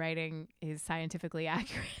that we're writing is scientifically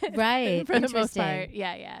accurate. Right. For the most Interesting. part.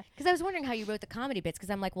 Yeah. Because I was wondering how you wrote the comedy bits, because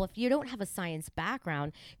I'm like, well, if you don't have a science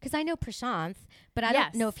background, because I know Prashanth, but I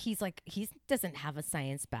don't know if he doesn't have a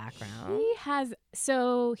science background. He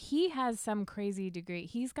has some crazy degree.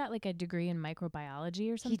 He's got like a degree in microbiology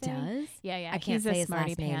or something. He does? Yeah. I can't say his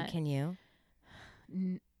last name. pant. Can you?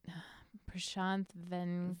 Prashanth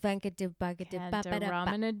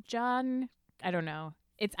Venkataraman. I don't know.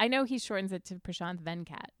 I know he shortens it to Prashanth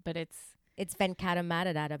Venkat, but it's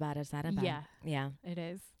Venkatamadadabadasada. Yeah. It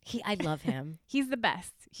is. I love him. He's the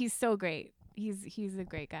best. He's so great. He's a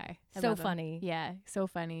great guy. So funny. Yeah, so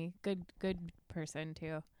funny. Good person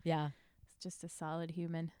too. Yeah. It's just a solid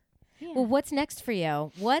human. Yeah. Well, what's next for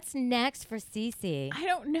you? What's next for Cece? I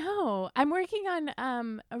don't know. I'm working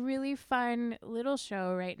on a really fun little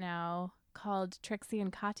show right now called Trixie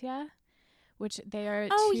and Katya, which they are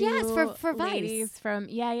for ladies Vice. from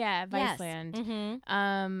Viceland.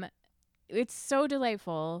 Mm-hmm. It's so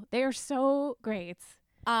delightful. They are so great.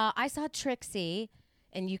 I saw Trixie,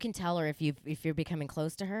 and you can tell her if you're becoming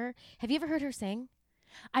close to her. Have you ever heard her sing?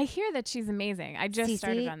 I hear that she's amazing. I just Cece,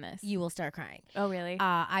 started on this. You will start crying. Oh, really?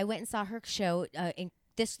 I went and saw her show in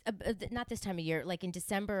this not this time of year, like in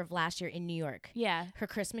December of last year in New York. Yeah. Her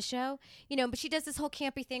Christmas show, but she does this whole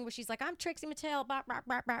campy thing where she's like, I'm Trixie Mattel, blah, blah,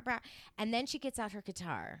 blah, blah, blah. And then she gets out her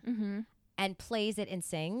guitar and plays it and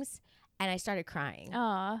sings. And I started crying.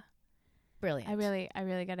 Aw. Brilliant. I really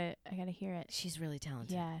gotta hear it. She's really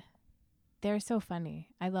talented. Yeah. They're so funny.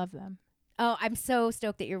 I love them. Oh, I'm so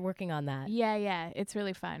stoked that you're working on that. Yeah. It's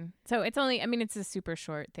really fun. So it's it's a super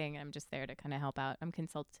short thing. I'm just there to kind of help out. I'm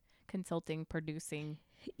consulting, producing.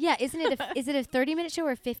 Yeah, is it a 30-minute show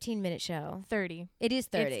or a 15-minute show? 30. It is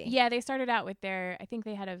 30. They started out with I think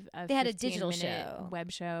they had a digital show,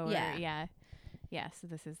 web show. Yeah. Yeah. So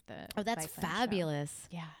this is the. Oh, that's fabulous.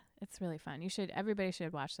 Show. Yeah, it's really fun. Everybody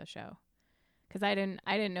should watch the show, because I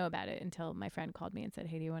didn't know about it until my friend called me and said,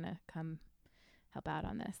 hey, do you want to come help out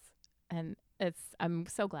on this? And I'm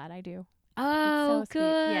so glad I do. Oh, it's so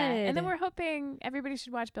good. Sweet. Yeah. And then we're hoping everybody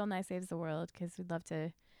should watch Bill Nye Saves the World, because we'd love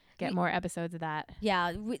to get more episodes of that.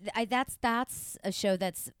 Yeah, that's a show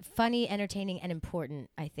that's funny, entertaining, and important,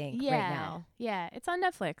 I think, right now. Yeah, it's on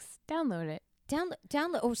Netflix. Download it.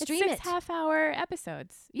 Download or stream it's 6 half-hour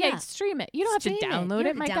episodes. Yeah, stream it. You don't have to download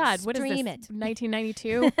it. My God, what is this?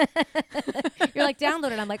 1992? You're like,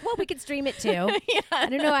 download it. I'm like, well, we could stream it too. Yeah. I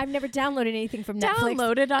don't know. I've never downloaded anything from Netflix.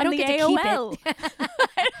 Download it on the AOL.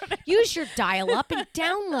 Use your dial-up and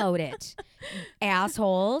download it,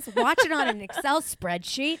 assholes. Watch it on an Excel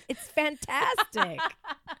spreadsheet. It's fantastic.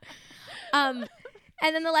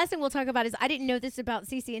 And then the last thing we'll talk about is, I didn't know this about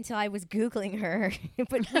Cece until I was Googling her,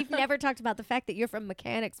 but we've never talked about the fact that you're from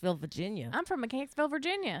Mechanicsville, Virginia. I'm from Mechanicsville,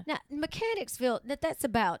 Virginia. Now, Mechanicsville, that's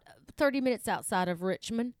about 30 minutes outside of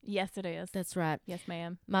Richmond. Yes, it is. That's right. Yes,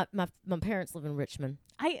 ma'am. My parents live in Richmond.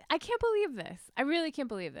 I can't believe this. I really can't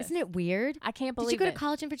believe this. Isn't it weird? I can't believe it. Did you go to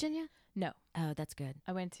college in Virginia? No. Oh, that's good.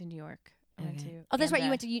 I went to New York. That's right. You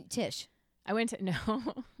went to Tisch. I went to, no. I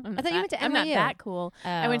thought you went to NYU. I'm not that cool. Oh.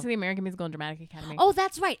 I went to the American Musical and Dramatic Academy. Oh,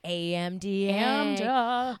 that's right. AMDA.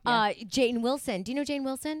 Yeah. Jane Wilson. Do you know Jane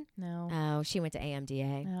Wilson? No. Oh, she went to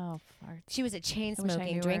AMDA. Oh, farts. She was a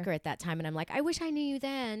chain-smoking drinker at that time, and I'm like, I wish I knew you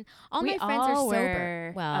then. All my friends are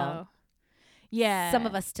sober. Well, yeah. Some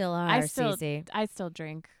of us still are, Cece. I still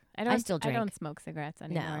drink. I don't smoke cigarettes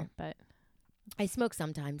anymore, but I smoke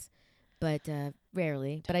sometimes, but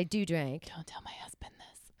rarely. But I do drink. Don't tell my husband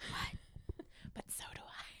this. What? But so do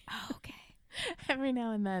I. Oh, okay. Every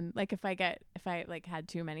now and then, like if I had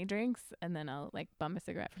too many drinks, and then I'll like bum a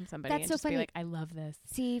cigarette from somebody. That's and so just funny. Be like, I love this.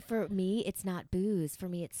 See, for me, it's not booze. For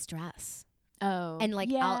me, it's stress. Oh, and like,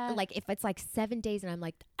 yeah. I'll, like if it's like 7 days and I'm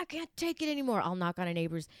like, I can't take it anymore, I'll knock on a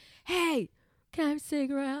neighbor's. Hey, can I have a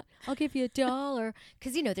cigarette? I'll give you $1.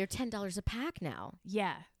 Because, you know, they're $10 a pack now.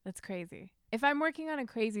 Yeah, that's crazy. If I'm working on a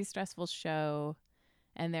crazy, stressful show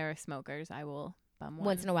and there are smokers, I will bum one.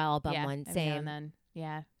 Once in a while, I'll bum one. Every Same. now and then.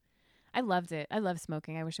 Yeah. I loved it. I love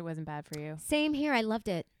smoking. I wish it wasn't bad for you. Same here. I loved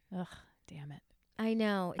it. Ugh, damn it. I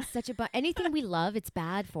know. It's such a anything we love, it's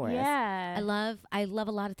bad for us. Yeah. I love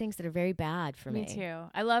a lot of things that are very bad for me. Me too.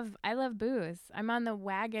 I love booze. I'm on the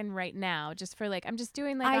wagon right now, just for like I'm just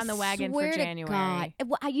doing like on the wagon for January. God.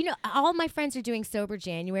 Well, you know, all my friends are doing sober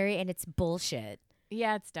January, and it's bullshit.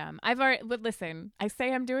 Yeah, it's dumb. But listen, I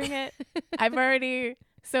say I'm doing it. I've already.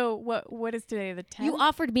 So what is today? The 10th? You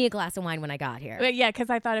offered me a glass of wine when I got here. But yeah,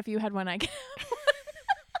 because I thought if you had one, I could.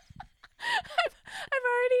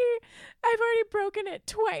 I've already broken it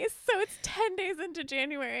twice. So it's 10 days into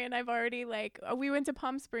January, and I've already we went to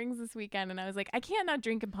Palm Springs this weekend, and I was like, I can't not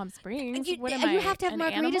drink in Palm Springs. You have to have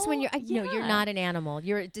margaritas animal? when you're. Yeah. No, you're not an animal.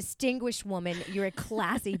 You're a distinguished woman. You're a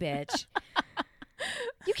classy bitch.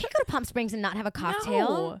 You can't go to Palm Springs and not have a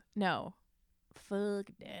cocktail. No. Fuck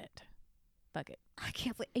that. Fuck it. I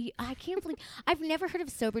can't believe I've never heard of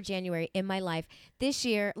sober January in my life. This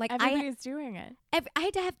year, like everybody's doing it. I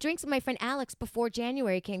had to have drinks with my friend Alex before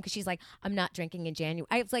January came because she's like, I'm not drinking in January.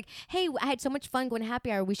 I was like, hey, I had so much fun going to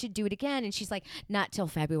happy hour. We should do it again. And she's like, not till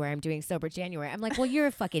February. I'm doing sober January. I'm like, well, you're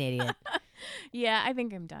a fucking idiot. Yeah, I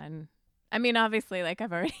think I'm done. I mean, obviously, like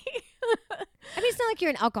I've already. I mean, it's not like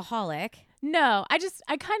you're an alcoholic. No, I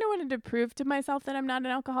kind of wanted to prove to myself that I'm not an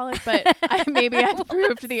alcoholic, but maybe I've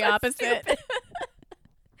proved the opposite.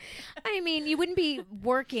 I mean, you wouldn't be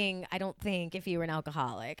working, I don't think, if you were an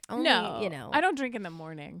alcoholic. Only, no, you know. I don't drink in the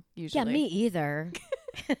morning usually. Yeah, me either.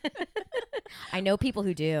 I know people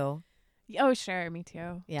who do. Oh, sure, me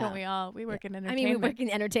too. Yeah. Don't we all? We work in entertainment. I mean, we work in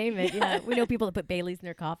entertainment. Yeah, we know people that put Baileys in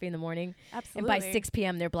their coffee in the morning. Absolutely. And by 6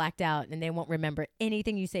 p.m., they're blacked out, and they won't remember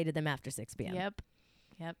anything you say to them after 6 p.m. Yep.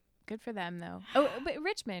 Good for them, though. Oh, but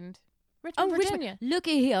Richmond, Virginia. Virginia.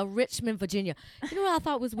 Looky here, Richmond, Virginia. You know what I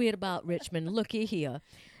thought was weird about Richmond? Looky here.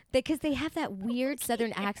 Because they have that weird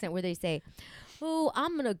southern accent where they say, oh,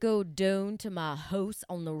 I'm going to go down to my house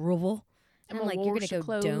on the river. And I'm like, you're going to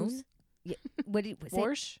go down? Yeah. What did it?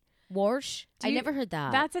 Warsh? Warsh? I never heard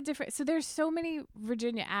that. That's a different. So there's so many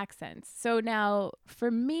Virginia accents. So now for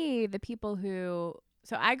me, the people who.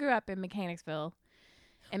 So I grew up in Mechanicsville.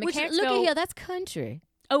 And Mechanicsville. Look at here, that's country.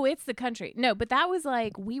 Oh, it's the country. No, but that was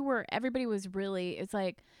like everybody was really. It's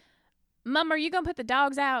like, Mom, are you gonna put the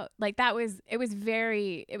dogs out? Like that was. It was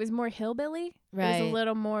more hillbilly. Right. It was a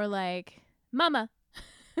little more like Mama.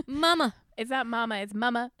 Mama. It's not Mama. It's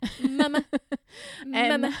Mama. Mama.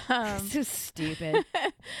 And, Mama. So stupid.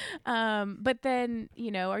 But then,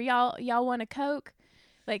 you know, or y'all want a Coke?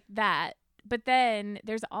 Like that. But then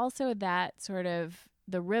there's also that sort of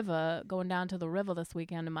the river, going down to the river this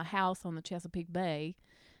weekend in my house on the Chesapeake Bay.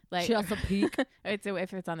 Like Chesapeake.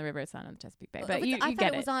 If it's on the river, it's not on the Chesapeake Bay. But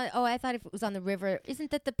I thought if it was on the river.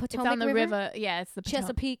 Isn't that the Potomac It's on the river? Yeah, it's the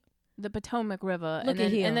Chesapeake. The Potomac River. Look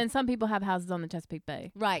at here. And then some people have houses on the Chesapeake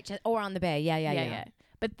Bay. Right. Or on the bay. Yeah.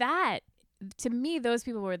 But that, to me, those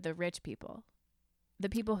people were the rich people. The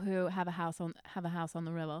people who have a house on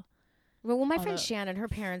the river. Well, my friend Shannon, her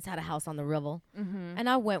parents had a house on the river. Mm-hmm. And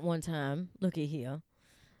I went one time. Looky here.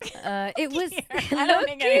 It was I don't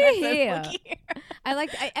think anyone here. says look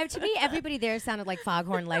here. To me, everybody there sounded like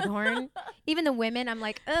Foghorn Leghorn. Even the women, I'm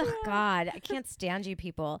like, oh God, I can't stand you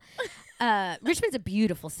people. Richmond's a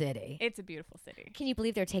beautiful city. It's a beautiful city. Can you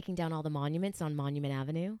believe they're taking down all the monuments on Monument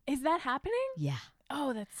Avenue? Is that happening? Yeah.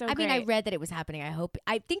 Oh, that's so great. great. I mean, I read that it was happening.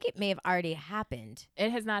 I think it may have already happened. It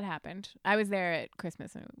has not happened. I was there at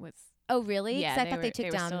Christmas and it was. Oh, really? Yeah, I thought they took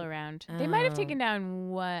down. Were still around. They might have taken down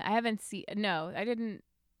what? I haven't seen. No, I didn't.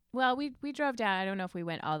 Well, we drove down. I don't know if we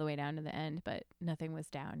went all the way down to the end, but nothing was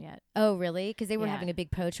down yet. Oh, really? Because they were having a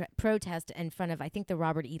big protest in front of, I think, the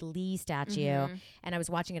Robert E. Lee statue, and I was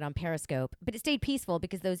watching it on Periscope. But it stayed peaceful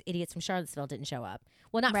because those idiots from Charlottesville didn't show up.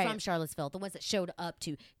 Well, not from Charlottesville, the ones that showed up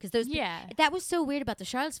to. Because those. Yeah. That was so weird about the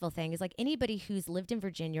Charlottesville thing is like anybody who's lived in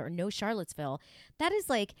Virginia or knows Charlottesville, that is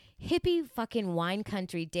like hippie fucking wine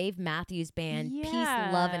country, Dave Matthews Band, peace,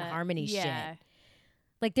 love, and harmony shit.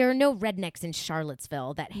 Like, there are no rednecks in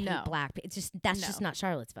Charlottesville that hate black people. It's just, that's just not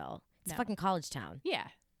Charlottesville. It's fucking college town. Yeah.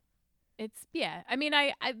 I mean,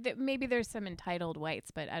 maybe there's some entitled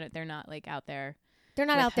whites, but they're not, like, out there. They're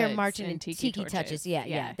not out there marching in tiki torches. touches.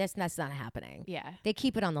 Yeah. That's not happening. Yeah. They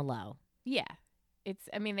keep it on the low. Yeah.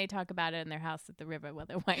 They talk about it in their house at the river while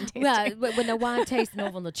they're wine tasting. Yeah, when the wine tasting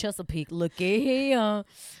over on the Chesapeake, looky here.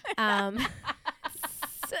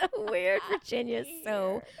 So weird. Virginia's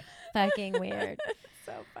so fucking weird.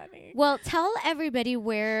 So funny. Well, tell everybody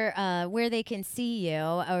where they can see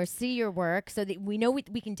you or see your work so that we know we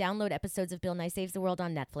can download episodes of Bill Nye Saves the World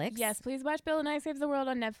on Netflix. Yes, please watch Bill Nye Saves the World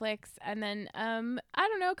on Netflix. And then, I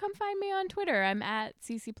don't know, come find me on Twitter. I'm at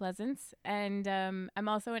Cece Pleasance. And I'm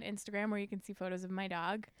also on Instagram where you can see photos of my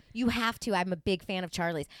dog. You have to. I'm a big fan of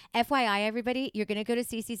Charlie's. FYI, everybody, you're going to go to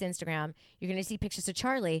Cece's Instagram. You're going to see pictures of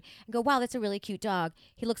Charlie and go, wow, that's a really cute dog.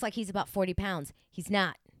 He looks like he's about 40 pounds. He's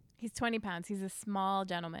not. He's 20 pounds. He's a small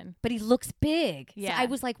gentleman. But he looks big. Yeah. So I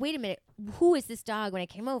was like, wait a minute, who is this dog when I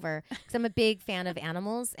came over? Because I'm a big fan of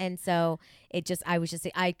animals. And so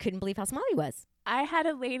I couldn't believe how small he was. I had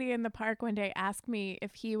a lady in the park one day ask me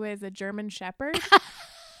if he was a German Shepherd.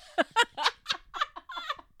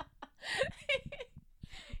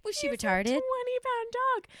 Was she retarded? 20-pound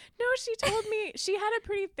dog. No, she told me she had a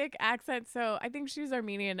pretty thick accent, so I think she was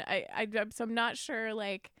Armenian. So I'm not sure.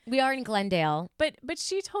 Like, we are in Glendale, but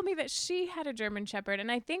she told me that she had a German Shepherd,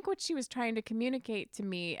 and I think what she was trying to communicate to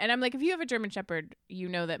me, and I'm like, if you have a German Shepherd, you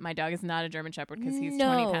know that my dog is not a German Shepherd because he's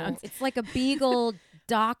 20 pounds. It's like a beagle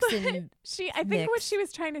dachshund. I think what she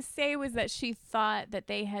was trying to say was that she thought that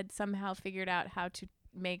they had somehow figured out how to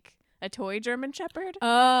make a toy German Shepherd,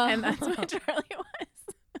 and that's what Charlie was.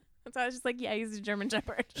 So I was just like, yeah, he's a German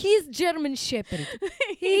Shepherd. He's German Shepherd.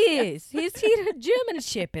 He is. He's a German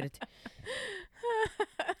Shepherd.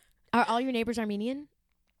 Are all your neighbors Armenian?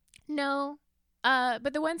 No.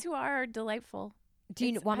 But the ones who are delightful. Do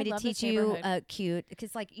you want me to teach you cute?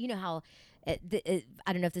 Because, like, you know how, I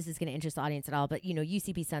don't know if this is going to interest the audience at all, but, you know,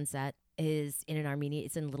 UCB Sunset is in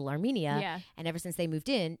it's in Little Armenia. Yeah. And ever since they moved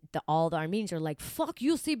in, all the Armenians are like, fuck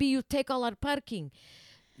UCB, you take all our parking.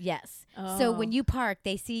 Yes. Oh. So when you park,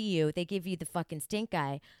 they see you. They give you the fucking stink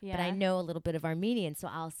eye. Yeah. But I know a little bit of Armenian, so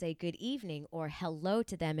I'll say good evening or hello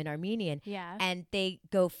to them in Armenian. Yeah. And they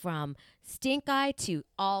go from stink eye to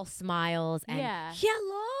all smiles and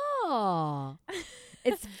hello.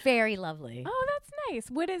 It's very lovely. Oh, that's nice.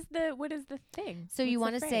 What is the thing? So you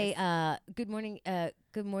want to say good morning.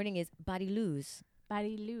 Good morning is body lose.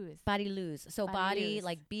 Body lose. Body lose. So body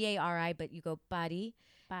like BARI, but you go body.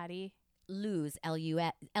 Body. Lose,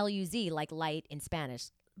 L-U-Z, like light in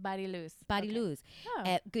Spanish. Body lose. Body okay. lose.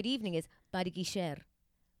 Oh. Good evening is body guicher.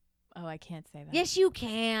 Oh, I can't say that. Yes, you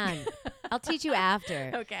can. I'll teach you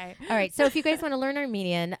after. Okay. All right. So if you guys want to learn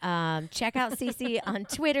Armenian, check out Cece on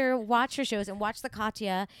Twitter, watch her shows, and watch the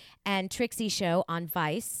Katya and Trixie show on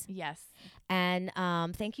Vice. Yes. And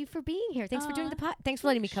thank you for being here. Thanks for doing the pod. Thanks for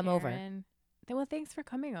letting me come over. Well, thanks for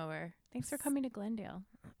coming over. Thanks for coming to Glendale.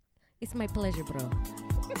 It's my pleasure, bro.